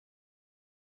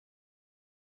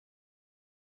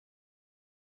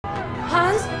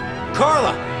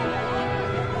Carla!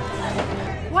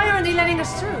 Why aren't they letting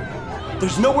us through?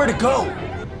 There's nowhere to go!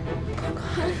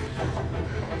 God.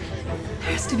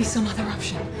 There has to be some other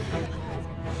option.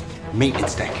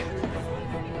 Maintenance deck.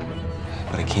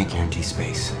 But I can't guarantee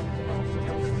space.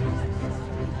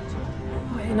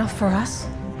 What, enough for us?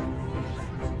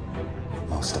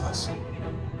 Most of us.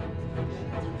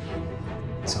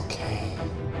 It's okay.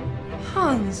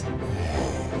 Hans.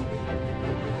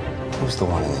 Who's the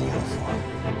one in the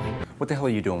uniform? What the hell are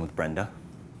you doing with Brenda?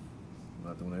 I'm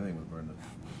not doing anything with Brenda.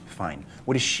 Fine.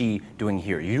 What is she doing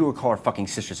here? You do recall her fucking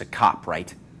sister's a cop,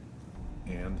 right?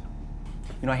 And?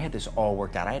 You know, I had this all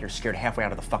worked out. I had her scared halfway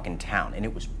out of the fucking town, and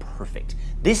it was perfect.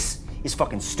 This is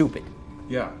fucking stupid.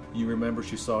 Yeah, you remember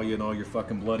she saw you in all your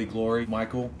fucking bloody glory,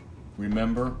 Michael?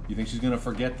 Remember? You think she's gonna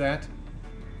forget that?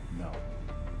 No.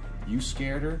 You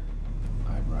scared her,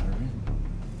 I brought her in.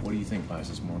 What do you think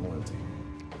buys us more loyalty?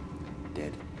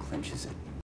 Dead clinches it.